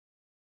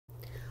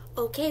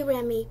Okay,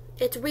 Remy,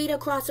 it's Read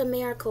Across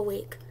America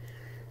Week.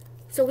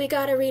 So we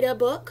gotta read a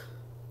book,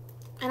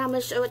 and I'm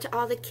gonna show it to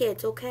all the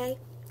kids, okay?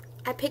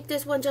 I picked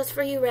this one just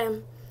for you,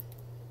 Rem.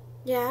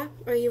 Yeah?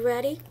 Are you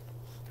ready?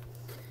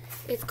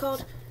 It's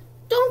called,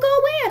 Don't Go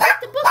Away, I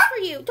picked the book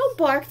for you. Don't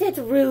bark, that's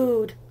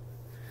rude.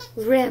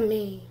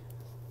 Remy.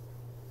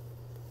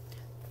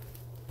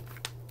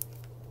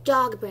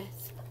 Dog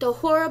Breath, The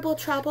Horrible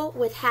Trouble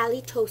with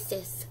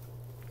Halitosis.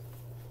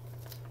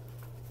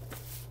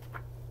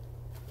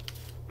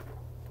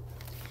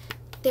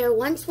 There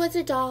once was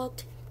a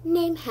dog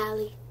named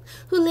Hallie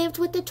who lived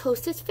with the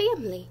Tosis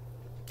family.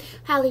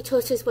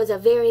 Halitosis was a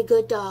very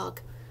good dog.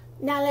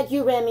 Not like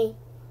you, Remy.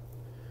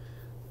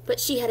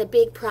 But she had a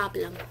big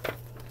problem.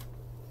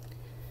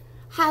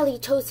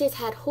 Halitosis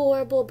had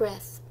horrible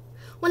breath.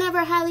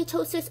 Whenever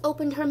Halitosis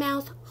opened her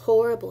mouth,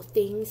 horrible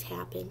things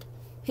happened.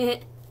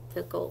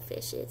 The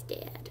goldfish is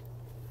dead.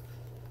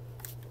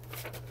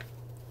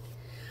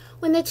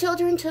 When the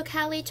children took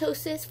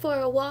Halitosis for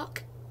a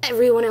walk,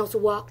 everyone else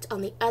walked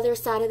on the other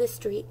side of the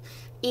street.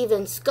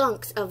 Even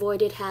skunks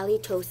avoided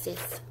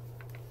Halitosis.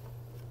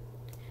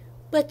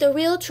 But the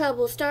real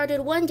trouble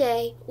started one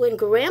day when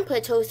Grandpa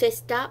Tosis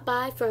stopped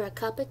by for a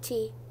cup of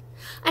tea.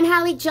 And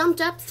Hallie jumped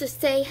up to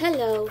say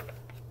hello.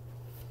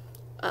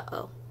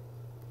 Uh-oh.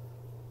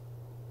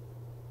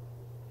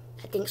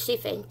 I think she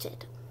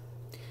fainted.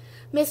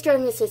 Mr.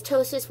 and Mrs.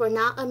 Tosis were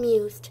not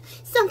amused.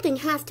 Something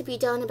has to be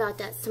done about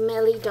that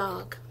smelly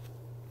dog.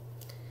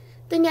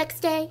 The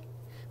next day,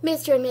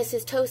 Mr. and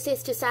Mrs.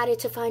 Tosis decided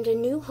to find a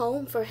new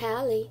home for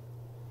Hallie.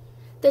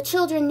 The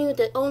children knew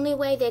the only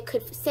way they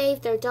could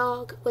save their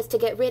dog was to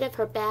get rid of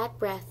her bad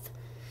breath.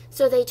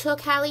 So they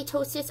took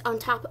Halitosis on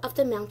top of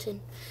the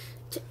mountain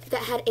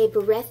that had a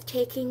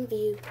breathtaking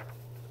view.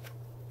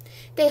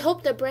 They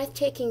hoped the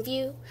breathtaking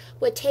view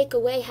would take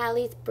away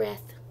Hallie's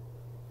breath,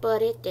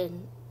 but it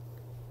didn't.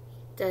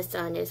 The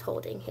sun is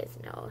holding his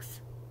nose.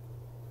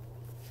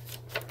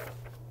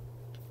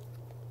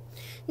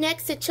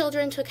 Next, the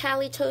children took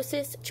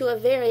Halitosis to a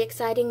very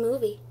exciting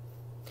movie.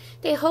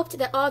 They hoped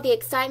that all the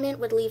excitement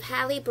would leave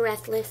Hallie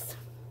breathless,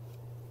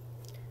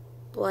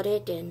 but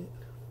it didn't.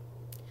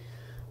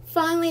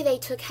 Finally, they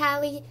took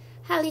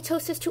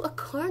Halitosis to a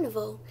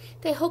carnival.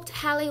 They hoped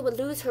Hallie would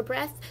lose her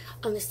breath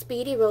on the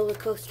speedy roller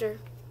coaster.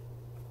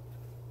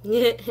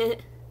 That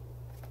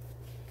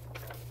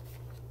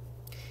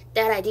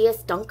idea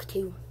stunk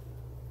too.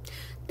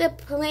 The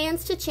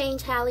plans to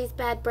change Hallie's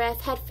bad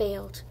breath had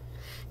failed.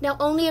 Now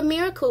only a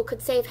miracle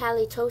could save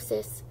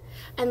Halitosis,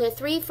 and the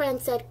three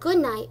friends said good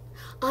night,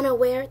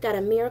 unaware that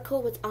a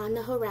miracle was on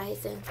the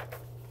horizon.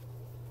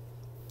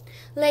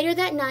 Later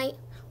that night,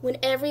 when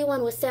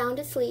everyone was sound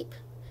asleep,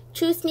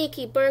 two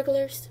sneaky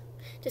burglars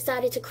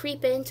decided to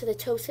creep into the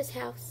Tosis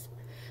house.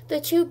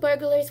 The two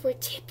burglars were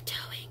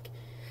tiptoeing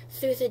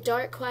through the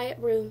dark, quiet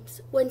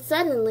rooms when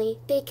suddenly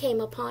they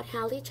came upon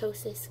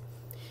Halitosis.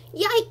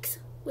 "Yikes!"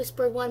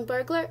 whispered one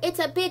burglar. "It's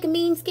a big,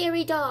 mean,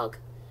 scary dog."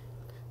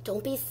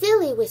 "Don't be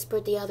silly,"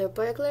 whispered the other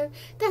burglar.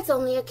 "That's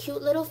only a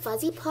cute little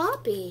fuzzy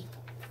puppy."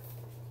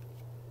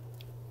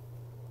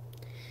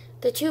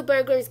 The two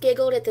burglars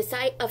giggled at the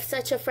sight of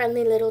such a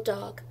friendly little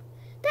dog.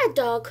 "That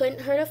dog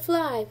couldn't hurt a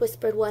fly,"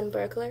 whispered one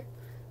burglar.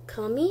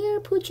 "Come here,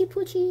 Poochie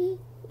Poochie,"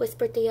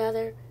 whispered the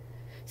other.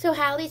 So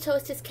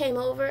Halitosis came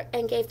over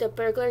and gave the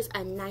burglars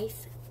a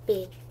nice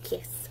big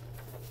kiss.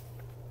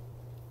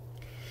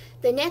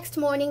 The next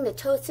morning, the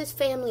Tosis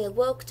family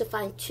awoke to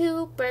find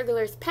two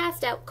burglars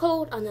passed out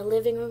cold on the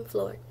living room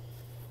floor.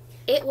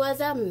 It was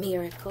a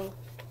miracle.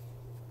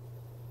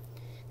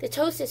 The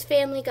Tosis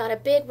family got a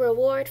big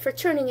reward for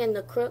turning in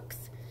the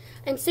crooks,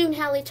 and soon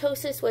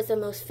Halitosis was the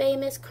most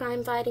famous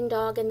crime-fighting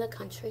dog in the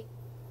country.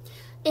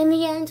 In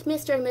the end,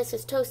 Mr. and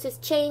Mrs.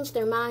 Tosis changed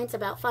their minds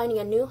about finding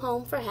a new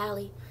home for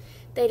Hallie.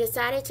 They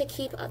decided to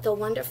keep the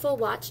wonderful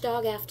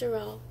watchdog after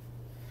all,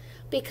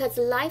 because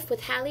life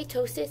with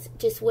Halitosis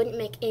just wouldn't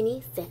make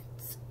any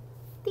sense.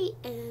 The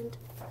end.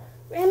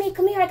 Remy,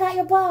 come here, I got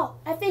your ball.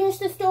 I finished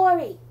the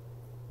story.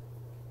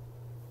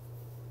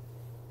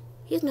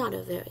 He's not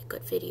a very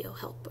good video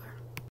helper.